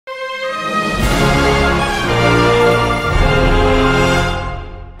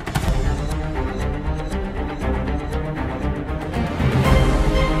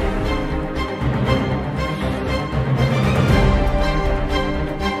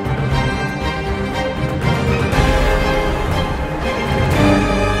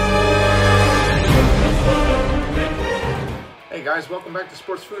welcome back to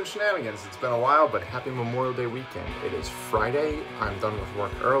Sports, Food, and Shenanigans. It's been a while, but happy Memorial Day weekend. It is Friday, I'm done with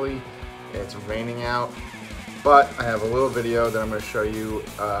work early, it's raining out, but I have a little video that I'm going to show you.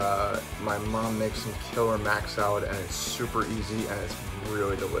 My mom makes some killer mac salad, and it's super easy, and it's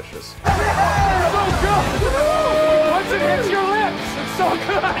really delicious. So good! Once it hits your lips, it's so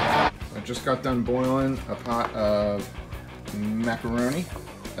good! I just got done boiling a pot of macaroni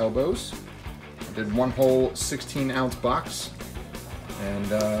elbows. I did one whole 16-ounce box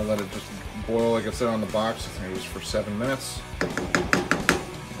and let it just boil like it said on the box. I think it was for 7 minutes.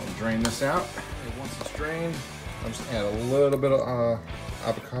 I'll drain this out. And once it's drained, I'll just add a little bit of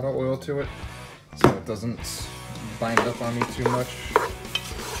avocado oil to it so it doesn't bind up on me too much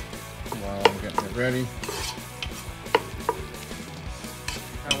while I'm getting it ready.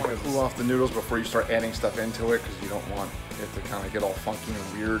 I want to cool off the noodles before you start adding stuff into it, because you don't want it to kind of get all funky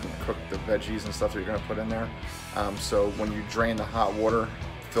and weird and cook the veggies and stuff that you're going to put in there. So when you drain the hot water,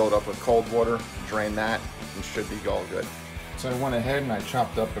 fill it up with cold water, drain that, and should be all good. So I went ahead and I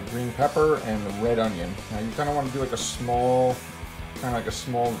chopped up a green pepper and a red onion. Now you kind of want to do like a small, to a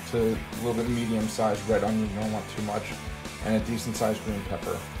little bit medium-sized red onion. You don't want too much, and a decent-sized green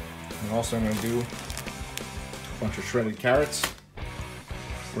pepper. And also I'm going to do a bunch of shredded carrots.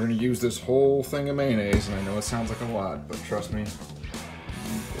 We're going to use this whole thing of mayonnaise, and I know it sounds like a lot, but trust me,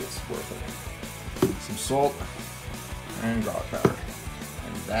 it's worth it. Some salt and garlic powder,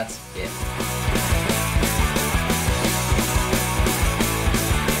 and that's it.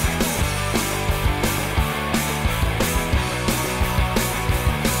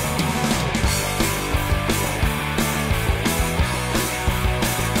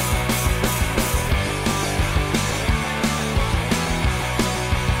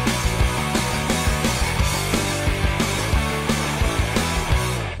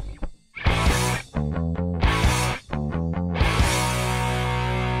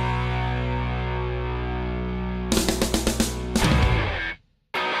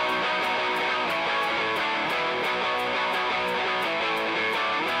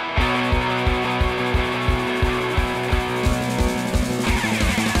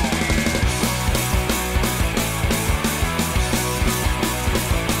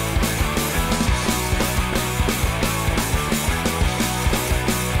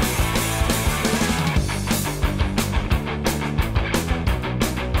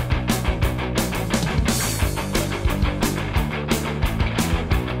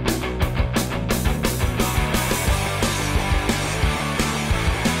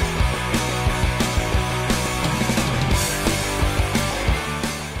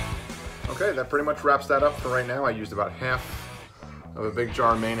 Okay, that pretty much wraps that up for right now. I used about half of a big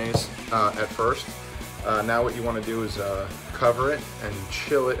jar of mayonnaise at first. Now what you want to do is cover it and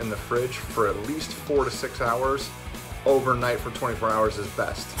chill it in the fridge for at least 4 to 6 hours. Overnight for 24 hours is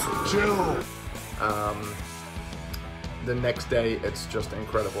best. Chill! The next day, it's just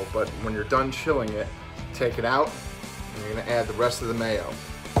incredible. But when you're done chilling it, take it out, and you're going to add the rest of the mayo,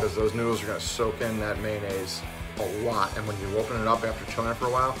 because those noodles are going to soak in that mayonnaise a lot, and when you open it up after chilling it for a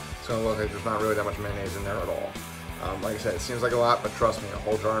while, it's going to look like there's not really that much mayonnaise in there at all. Like I said, it seems like a lot, but trust me, a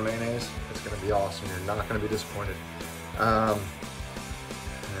whole jar of mayonnaise, it's going to be awesome. You're not going to be disappointed. And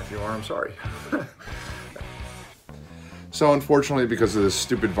if you are, I'm sorry. So unfortunately, because of this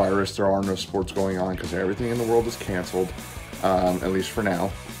stupid virus, there are no sports going on because everything in the world is canceled, at least for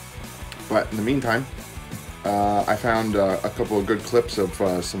now. But in the meantime, I found a couple of good clips of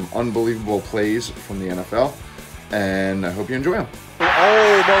some unbelievable plays from the NFL, and I hope you enjoy them.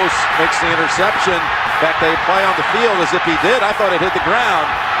 Almost makes the interception. In fact, they play on the field as if he did. I thought it hit the ground.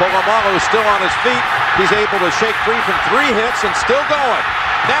 Polamalu is still on his feet. He's able to shake free from 3 hits and still going.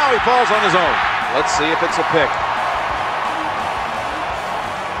 Now he falls on his own. Let's see if it's a pick.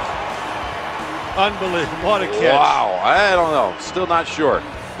 Unbelievable. What a catch. Wow, I don't know. Still not sure.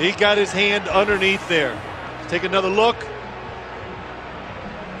 He got his hand underneath there. Take another look.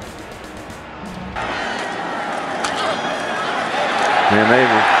 And they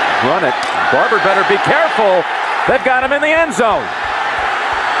run it. Barber better be careful. They've got him in the end zone.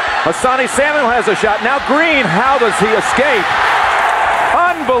 Asani Samuel has a shot. Now Green, how does he escape?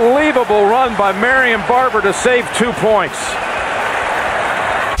 Unbelievable run by Marion Barber to save 2 points.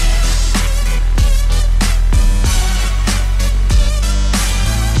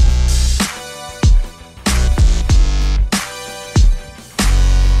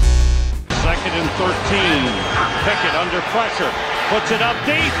 Second and 13. Pickett under pressure. Puts it up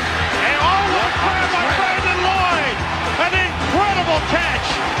deep. And what grab by Brandon Lloyd! An incredible catch!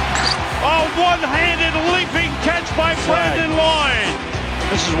 A one-handed leaping catch by Brandon Lloyd!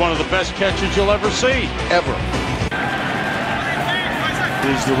 This is one of the best catches you'll ever see. Ever.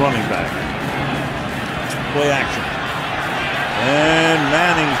 is the running back. Play action. And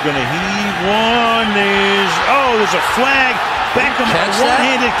Manning's going to heave one. There's a flag. Beckham, a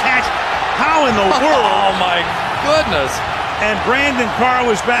one-handed catch. How in the world? Oh, my goodness. And Brandon Carr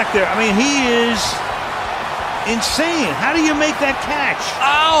was back there. I mean, he is insane. How do you make that catch?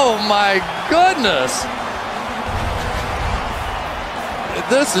 Oh, my goodness.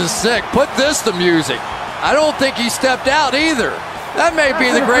 This is sick. Put this to music. I don't think he stepped out either. That may be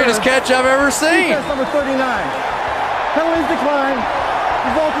the greatest catch I've ever seen. Defense number 39. Penalties decline.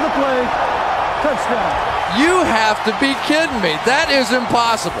 Result of the play. Touchdown. You have to be kidding me. That is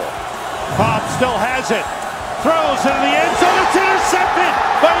impossible. Cobb still has it. Throws it in the end zone. It's intercepted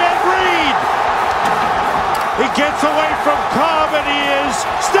by Ed Reed. He gets away from Cobb, and he is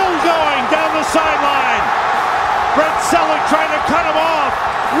still going down the sideline. Brett Selleck trying to cut him off.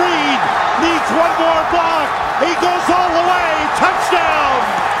 Reed needs one more block. He goes all the way. Touchdown.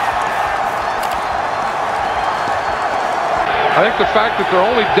 I think the fact that they're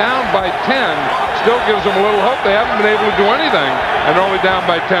only down by 10 still gives them a little hope. They haven't been able to do anything, and they're only down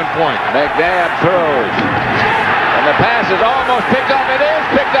by 10 points. McNabb throws. And the pass is almost picked up. It is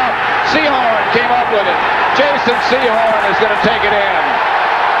picked up. Sehorn came up with it. Jason Sehorn is going to take it in.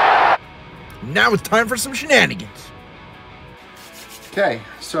 Now it's time for some shenanigans. Okay,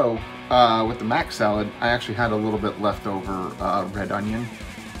 so with the mac salad, I actually had a little bit leftover red onion.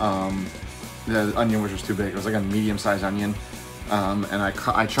 The onion was just too big. It was like a medium-sized onion, and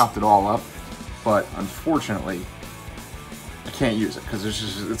I chopped it all up. But unfortunately, I can't use it because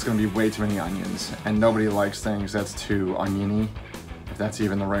it's going to be way too many onions, and nobody likes things that's too oniony, if that's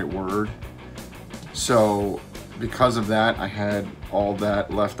even the right word. So because of that, I had all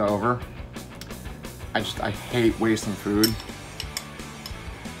that left over. I hate wasting food.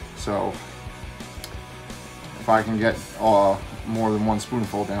 So if I can get more than one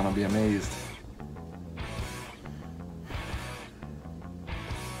spoonful down, I'll be amazed.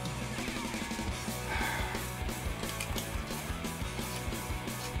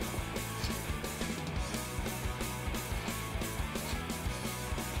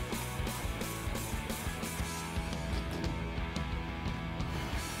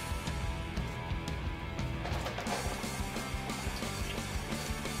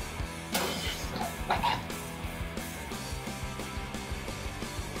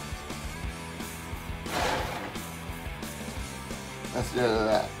 That's the end of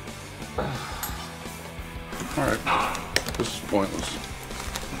that. Alright, this is pointless.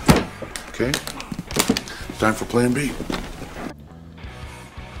 Okay, time for plan B. A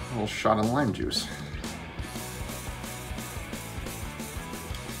little shot of lime juice.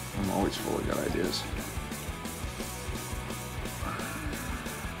 I'm always full of good ideas.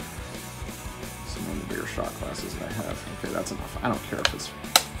 Some of the bigger shot glasses that I have. Okay, that's enough. I don't care if it's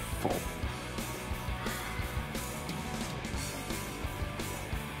full.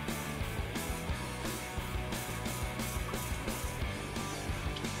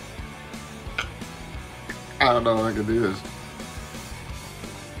 I don't know if I can do this.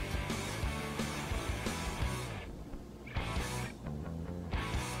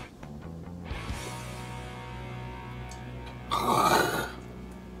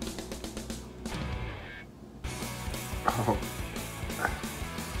 Oh,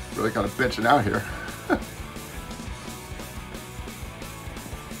 really got to bitch it out here.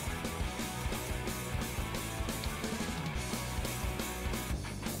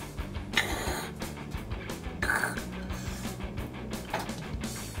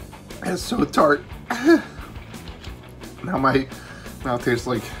 It's so tart. Now my mouth tastes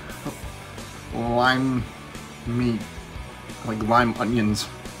like lime meat, like lime onions.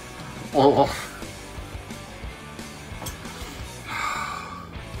 Oh.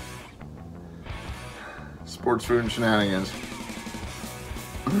 Sports food and shenanigans.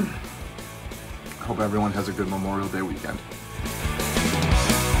 Hope everyone has a good Memorial Day weekend.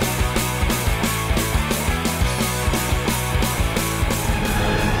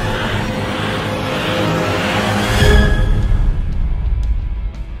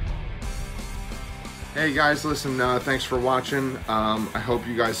 Hey guys, listen, thanks for watching. I hope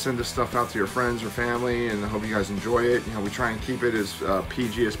you guys send this stuff out to your friends or family, and I hope you guys enjoy it. You know, we try and keep it as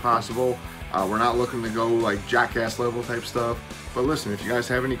PG as possible. We're not looking to go like jackass level type stuff. But listen, if you guys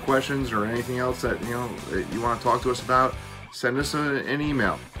have any questions or anything else that you want to talk to us about, send us an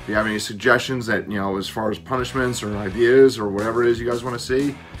email. If you have any suggestions that as far as punishments or ideas or whatever it is you guys want to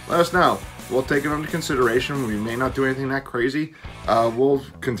see, let us know. We'll take it under consideration. We may not do anything that crazy. We'll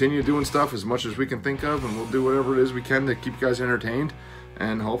continue doing stuff as much as we can think of, and we'll do whatever it is we can to keep you guys entertained,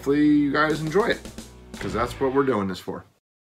 and hopefully you guys enjoy it, because that's what we're doing this for.